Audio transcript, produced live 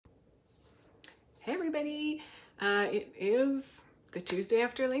Hey everybody, it is the Tuesday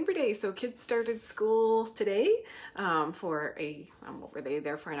after Labor Day, so kids started school today for what were they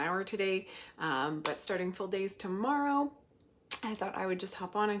there for an hour today, but starting full days tomorrow. I thought I would just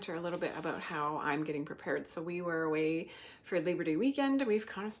hop on and share a little bit about how I'm getting prepared. So we were away for Labor Day weekend. We've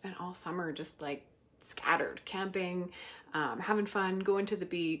kind of spent all summer just like scattered, camping, having fun, going to the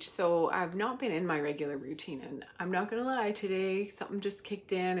beach. So I've not been in my regular routine, and I'm not gonna lie, today something just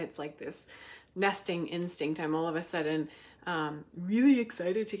kicked in. It's like this nesting instinct. I'm all of a sudden really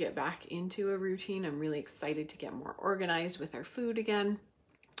excited to get back into a routine. I'm really excited to get more organized with our food again.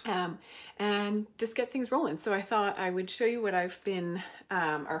 And just get things rolling. So I thought I would show you what I've been,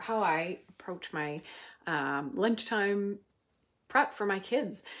 or how I approach my lunchtime prep for my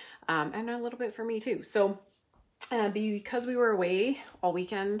kids, and a little bit for me too. So because we were away all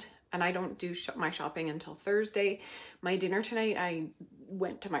weekend and I don't do my shopping until Thursday, my dinner tonight, I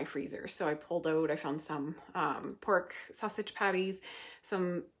went to my freezer. So I pulled out, I found some pork sausage patties,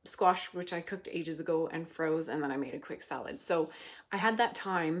 some squash, which I cooked ages ago and froze, and then I made a quick salad. So I had that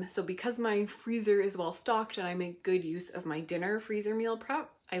time. So because my freezer is well stocked and I make good use of my dinner freezer meal prep,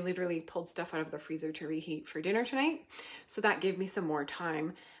 I literally pulled stuff out of the freezer to reheat for dinner tonight. So that gave me some more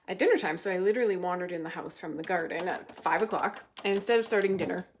time at dinner time. So I literally wandered in the house from the garden at 5 o'clock, and instead of starting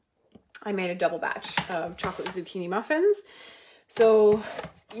dinner, I made a double batch of chocolate zucchini muffins. So,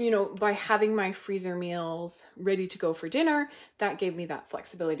 you know, by having my freezer meals ready to go for dinner, that gave me that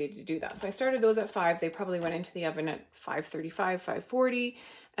flexibility to do that. So I started those at 5. They probably went into the oven at 5:35, 5:40,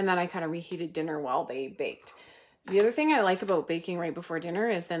 and then I kind of reheated dinner while they baked. The other thing I like about baking right before dinner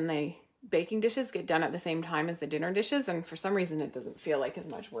is then the baking dishes get done at the same time as the dinner dishes, and for some reason it doesn't feel like as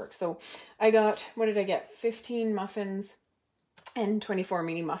much work. So I got, what did I get? 15 muffins and 24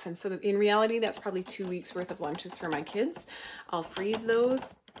 mini muffins. So in reality, that's probably 2 weeks worth of lunches for my kids. I'll freeze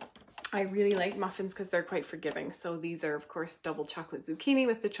those. I really like muffins because they're quite forgiving. So these are, of course, double chocolate zucchini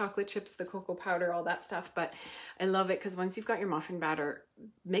with the chocolate chips, the cocoa powder, all that stuff. But I love it because once you've got your muffin batter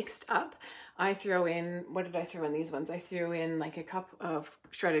mixed up, I throw in, what did I throw in these ones? I threw in like a cup of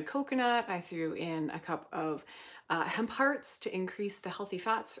shredded coconut. I threw in a cup of hemp hearts to increase the healthy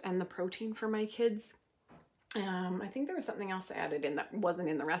fats and the protein for my kids. I think there was something else I added in that wasn't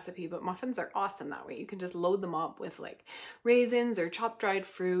in the recipe, but muffins are awesome that way. You can just load them up with like raisins or chopped dried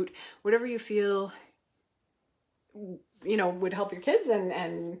fruit, whatever you feel, you know, would help your kids,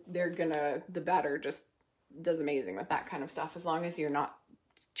 and the batter just does amazing with that kind of stuff, as long as you're not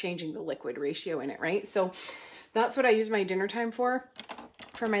changing the liquid ratio in it, right? So that's what I use my dinner time for.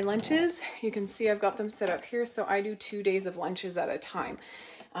 For my lunches, you can see I've got them set up here. So I do 2 days of lunches at a time.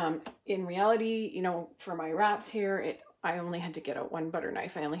 In reality, you know, for my wraps here, I only had to get out one butter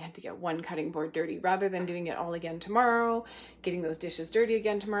knife. I only had to get one cutting board dirty, rather than doing it all again tomorrow, getting those dishes dirty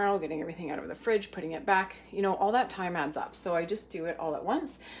again tomorrow, getting everything out of the fridge, putting it back. You know, all that time adds up. So I just do it all at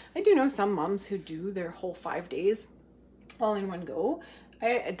once. I do know some moms who do their whole 5 days all in one go.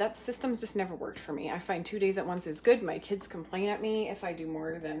 That system's just never worked for me. I find 2 days at once is good. My kids complain at me if I do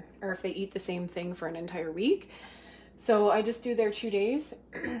more than, or if they eat the same thing for an entire week. So I just do their 2 days.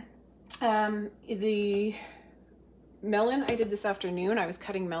 The melon I did this afternoon, I was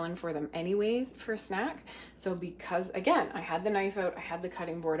cutting melon for them anyways for a snack. So because, again, I had the knife out, I had the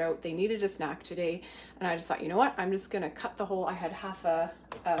cutting board out, they needed a snack today, and I just thought, you know what, I'm just gonna cut the whole, I had half a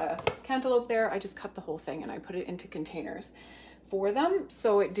cantaloupe there, I just cut the whole thing and I put it into containers for them.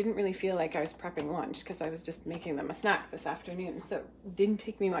 So it didn't really feel like I was prepping lunch, because I was just making them a snack this afternoon. So it didn't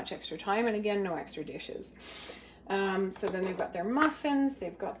take me much extra time, and again, no extra dishes. So then they've got their muffins,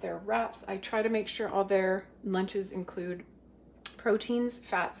 they've got their wraps. I try to make sure all their lunches include proteins,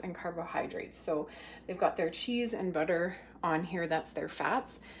 fats, and carbohydrates. So they've got their cheese and butter on here, that's their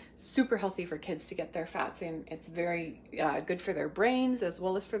fats. Super healthy for kids to get their fats in. It's very good for their brains, as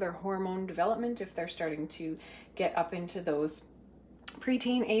well as for their hormone development if they're starting to get up into those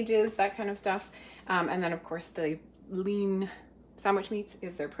preteen ages, that kind of stuff. And then of course the lean sandwich meats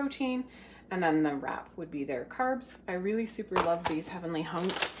is their protein. And then the wrap would be their carbs. I really super love these Heavenly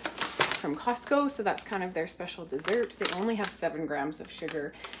Hunks from Costco. So that's kind of their special dessert. They only have 7 grams of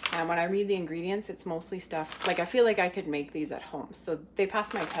sugar. And when I read the ingredients, it's mostly stuff, like I feel like I could make these at home. So they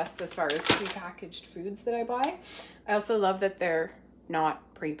pass my test as far as prepackaged foods that I buy. I also love that they're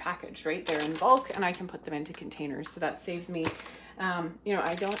not prepackaged, right? They're in bulk and I can put them into containers. So that saves me, you know,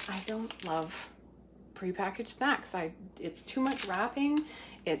 I don't love prepackaged snacks. It's too much wrapping,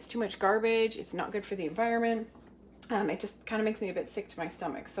 it's too much garbage, it's not good for the environment. It just kind of makes me a bit sick to my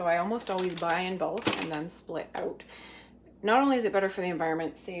stomach. So I almost always buy in bulk and then split out. Not only is it better for the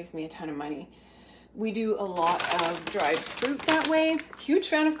environment, it saves me a ton of money. We do a lot of dried fruit that way. Huge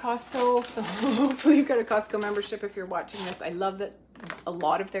fan of Costco, so hopefully you've got a Costco membership if you're watching this. I love that a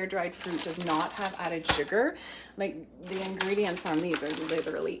lot of their dried fruit does not have added sugar. Like the ingredients on these are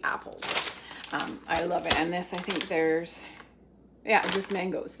literally apples. I love it. And this, I think there's, yeah, just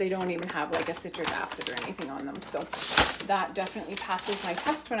mangoes. They don't even have like a citric acid or anything on them. So that definitely passes my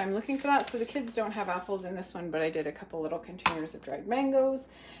test when I'm looking for that. So the kids don't have apples in this one, but I did a couple little containers of dried mangoes.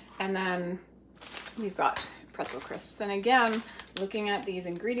 And then we've got pretzel crisps. And again, looking at these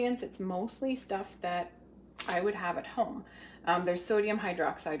ingredients, it's mostly stuff that I would have at home. There's sodium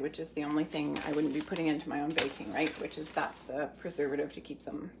hydroxide, which is the only thing I wouldn't be putting into my own baking, right? Which is, that's the preservative to keep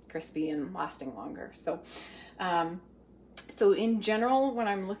them crispy and lasting longer. So, so in general, when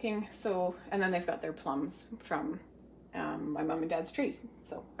I'm looking, and then they've got their plums from my mom and dad's tree.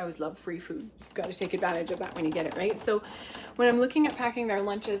 So I always love free food. Got to take advantage of that when you get it, right? So when I'm looking at packing their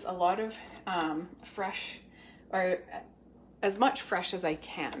lunches, a lot of fresh, or as much fresh as I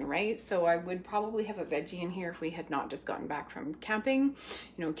can, right? So I would probably have a veggie in here if we had not just gotten back from camping,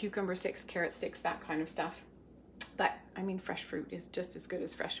 you know, cucumber sticks, carrot sticks, that kind of stuff. But I mean, fresh fruit is just as good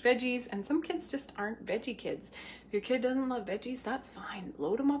as fresh veggies, and some kids just aren't veggie kids. If your kid doesn't love veggies, that's fine.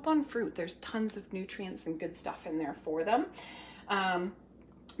 Load them up on fruit. There's tons of nutrients and good stuff in there for them.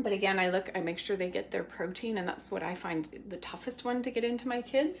 But again, I make sure they get their protein, and that's what I find the toughest one to get into my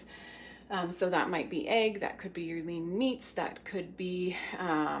kids. So that might be egg, that could be your lean meats, that could be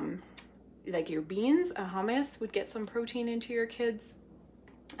like your beans. A hummus would get some protein into your kids.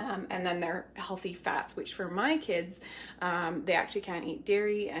 And then their healthy fats, which for my kids, they actually can't eat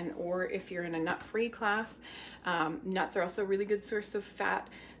dairy, or if you're in a nut-free class, nuts are also a really good source of fat.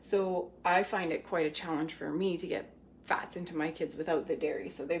 So I find it quite a challenge for me to get fats into my kids without the dairy.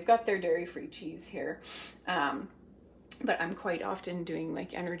 So they've got their dairy-free cheese here. But I'm quite often doing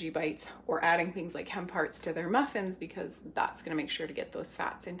like energy bites or adding things like hemp hearts to their muffins, because that's going to make sure to get those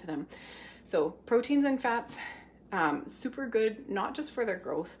fats into them. So proteins and fats, super good, not just for their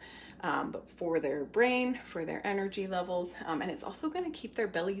growth, but for their brain, for their energy levels. And it's also going to keep their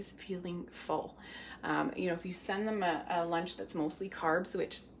bellies feeling full. You know, if you send them a lunch that's mostly carbs,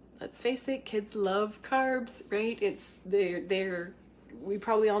 which, let's face it, kids love carbs, right? We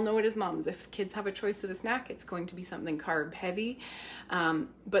probably all know it as moms. If kids have a choice of a snack, it's going to be something carb heavy,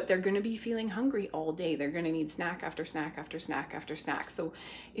 but they're going to be feeling hungry all day. They're going to need snack after snack after snack after snack. So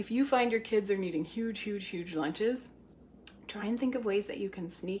if you find your kids are needing huge lunches, try and think of ways that you can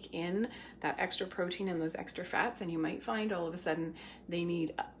sneak in that extra protein and those extra fats, and you might find all of a sudden they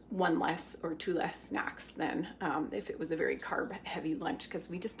need one less or two less snacks than if it was a very carb heavy lunch, because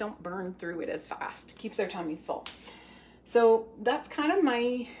we just don't burn through it as fast. It keeps our tummies full. So that's kind of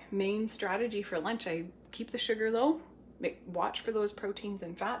my main strategy for lunch. I keep the sugar low, watch for those proteins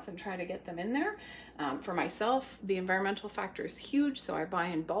and fats, and try to get them in there. For myself, the environmental factor is huge, so I buy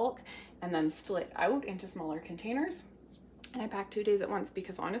in bulk and then split out into smaller containers. And I pack 2 days at once,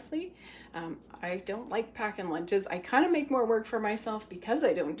 because honestly, I don't like packing lunches. I kind of make more work for myself because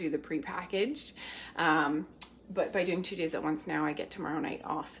I don't do the pre-packaged. But by doing 2 days at once now, I get tomorrow night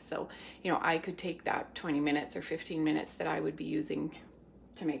off. So, you know, I could take that 20 minutes or 15 minutes that I would be using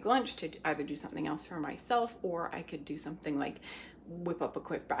to make lunch to either do something else for myself, or I could do something like whip up a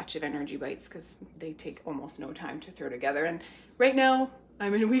quick batch of energy bites, because they take almost no time to throw together. And right now,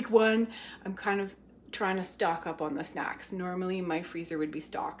 I'm in week 1. I'm kind of trying to stock up on the snacks. Normally, my freezer would be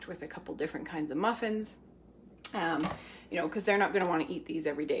stocked with a couple different kinds of muffins, you know, because they're not going to want to eat these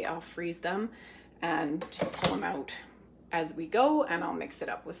every day. I'll freeze them and just pull them out as we go, and I'll mix it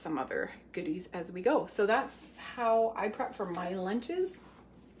up with some other goodies as we go. So that's how I prep for my lunches.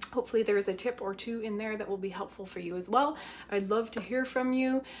 Hopefully there's a tip or two in there that will be helpful for you as well. I'd love to hear from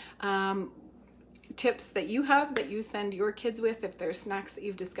you. Tips that you have that you send your kids with, if there's snacks that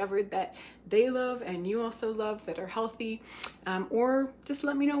you've discovered that they love and you also love that are healthy, or just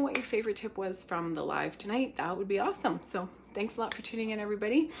let me know what your favorite tip was from the live tonight. That would be awesome. So thanks a lot for tuning in,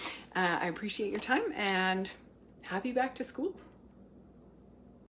 everybody. I appreciate your time, and happy back to school.